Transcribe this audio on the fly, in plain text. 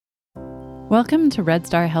Welcome to Red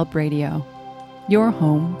Star Help Radio, your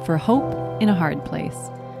home for hope in a hard place.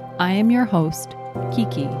 I am your host,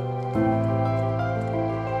 Kiki.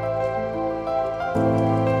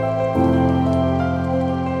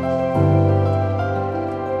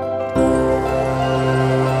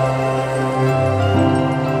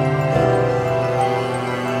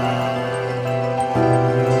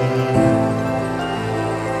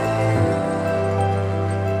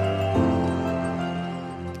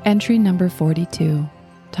 Entry number 42,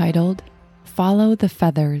 titled, Follow the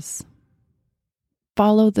Feathers.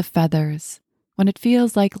 Follow the feathers. When it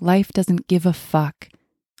feels like life doesn't give a fuck,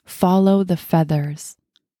 follow the feathers.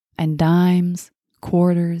 And dimes,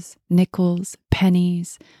 quarters, nickels,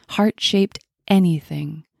 pennies, heart-shaped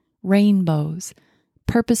anything, rainbows,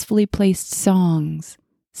 purposefully placed songs,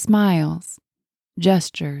 smiles,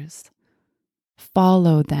 gestures.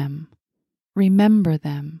 Follow them. Remember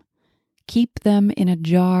them. Keep them in a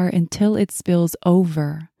jar until it spills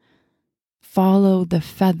over. Follow the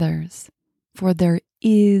feathers, for there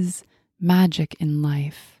is magic in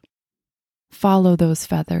life. Follow those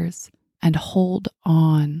feathers and hold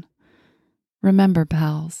on. Remember,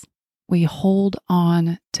 pals, we hold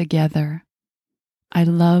on together. I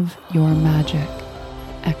love your magic.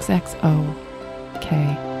 XXOK.